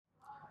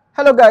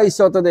Hello guys,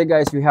 so today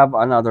guys we have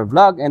another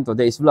vlog, and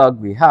today's vlog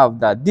we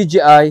have the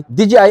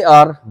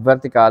DJI-R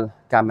vertical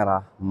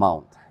camera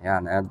mount.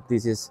 Yan, and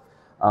this is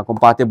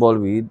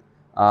compatible with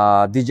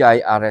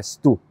DJI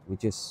RS2,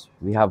 which is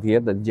we have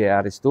here the DJI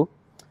RS2.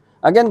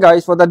 Again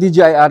guys, for the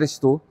DJI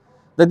RS2,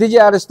 the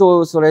DJI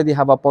RS2 already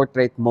have a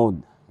portrait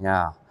mode.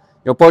 Yeah,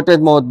 your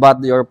portrait mode,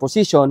 but your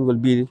position will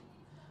be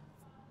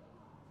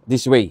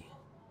this way.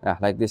 Yeah,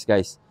 like this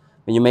guys,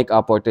 when you make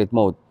a portrait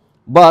mode.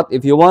 But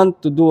if you want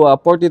to do a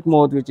portrait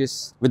mode, which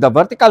is with the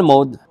vertical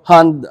mode,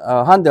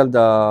 handle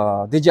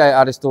the DJI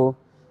RS2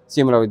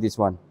 similar with this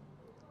one,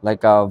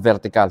 like a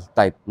vertical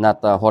type,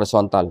 not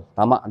horizontal.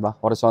 Tama ba?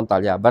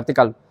 Horizontal, yeah.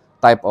 Vertical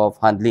type of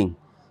handling,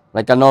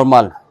 like a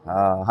normal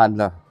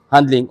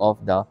handling of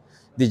the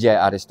DJI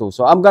RS2.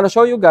 So I'm gonna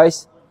show you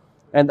guys,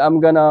 and I'm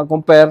gonna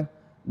compare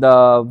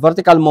the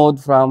vertical mode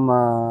from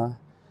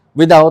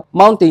without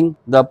mounting,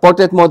 the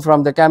portrait mode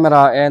from the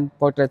camera and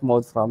portrait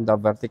mode from the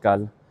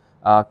vertical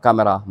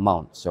camera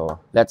mount. So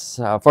let's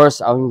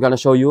first I'm gonna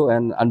show you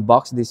and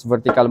unbox this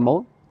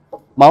vertical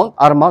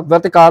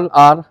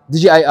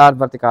DJI R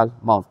vertical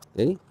mount.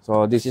 Okay,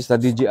 so this is the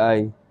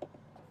DJI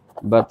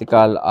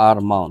vertical R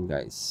mount,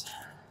 guys.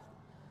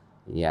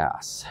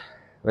 Yes,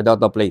 without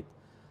the plate.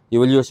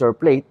 You will use your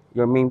plate,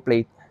 your main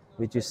plate,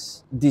 which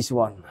is this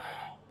one.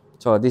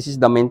 So this is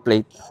the main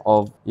plate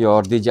of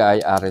your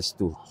DJI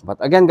RS2. But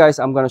again guys,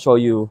 I'm gonna show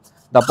you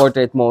the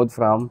portrait mode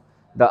from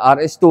the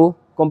RS2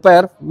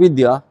 compare with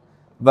the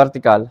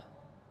vertical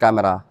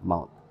camera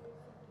mount.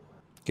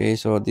 Okay,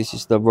 so this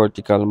is the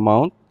vertical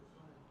mount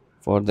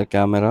for the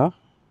camera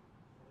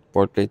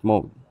portrait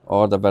mode,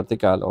 or the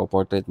vertical or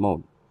portrait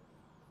mode.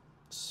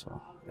 So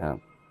yeah.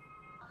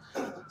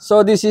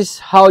 So this is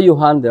how you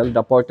handle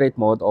the portrait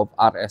mode of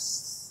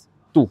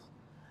RS2,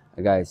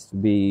 guys.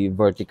 Be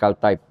vertical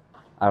type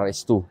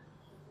RS2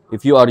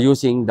 if you are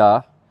using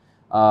the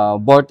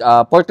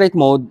portrait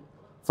mode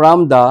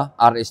from the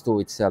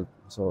RS2 itself.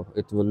 So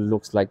it will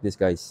looks like this,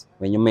 guys,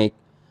 when you make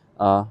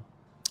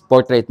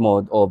portrait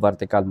mode or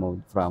vertical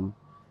mode from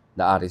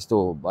the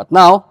RS2. But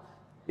now,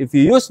 if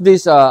you use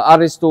this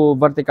RS2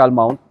 vertical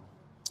mount,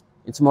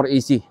 it's more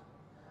easy.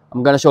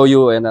 I'm gonna show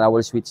you, and I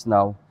will switch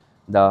now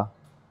the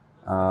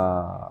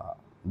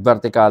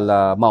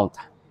vertical mount.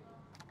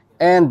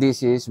 And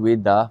this is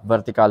with the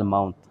vertical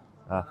mount.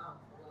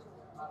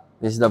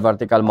 This is the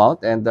vertical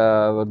mount, and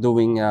we're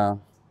doing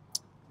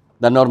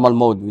the normal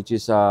mode, which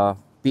is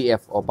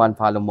PF or pan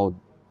follow mode,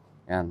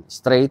 and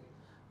straight,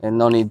 and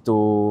no need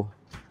to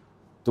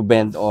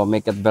bend or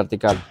make it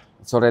vertical.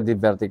 It's already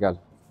vertical,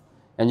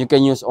 and you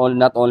can use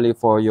not only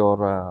for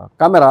your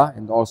camera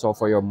and also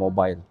for your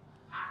mobile.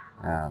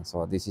 And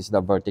so this is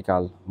the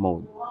vertical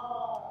mode.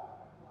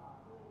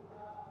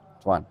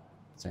 One.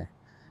 So,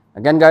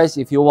 again guys,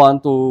 if you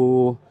want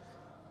to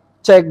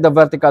check the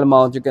vertical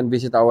mount, you can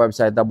visit our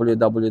website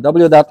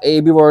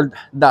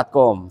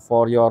www.abworld.com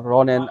for your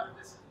Ronin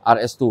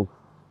RS2.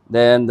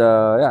 Then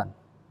yeah,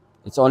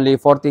 it's only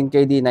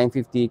 14KD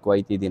 950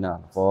 Kuwaiti dinar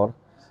for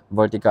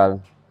vertical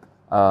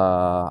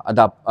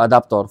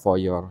adapter for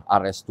your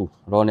RS2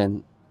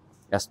 Ronin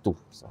S2.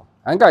 So,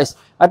 and guys,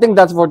 I think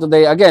that's for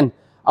today. Again,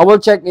 I will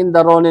check in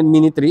the Ronin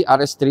Mini 3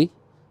 RS3.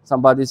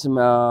 Somebody's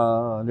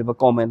leave a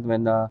comment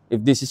when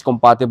if this is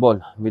compatible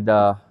with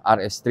the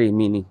RS3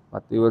 Mini,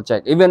 but we will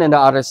check. Even in the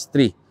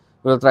RS3,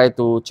 we'll try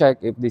to check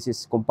if this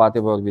is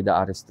compatible with the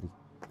RS3.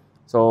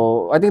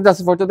 So I think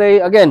that's for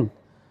today. Again,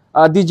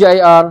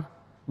 DJI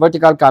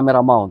vertical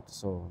camera mount.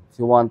 So if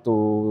you want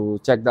to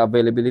check the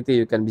availability,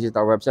 you can visit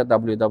our website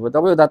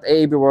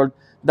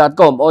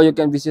www.aabworld.com, or you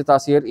can visit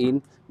us here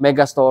in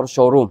Megastore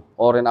showroom,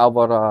 or in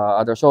our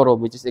other showroom,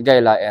 which is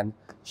Igayla and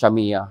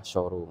Shamia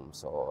showroom.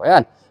 So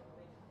ayan.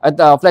 At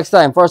flex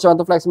time, first one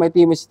to flex my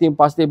team is Team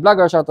Positive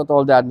Vlogger. Shout out to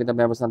all the admin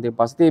members ng Team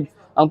Positive.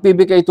 Ang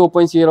PBK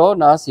 2.0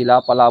 na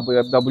sila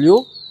Palaboy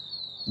FW,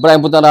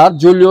 Brian Puntanar,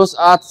 Julius,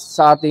 at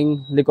sa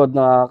ating likod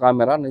na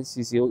camera na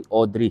si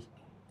Audrey.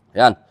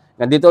 Ayan.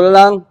 Nandito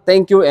lang.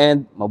 Thank you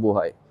and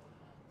mabuhay.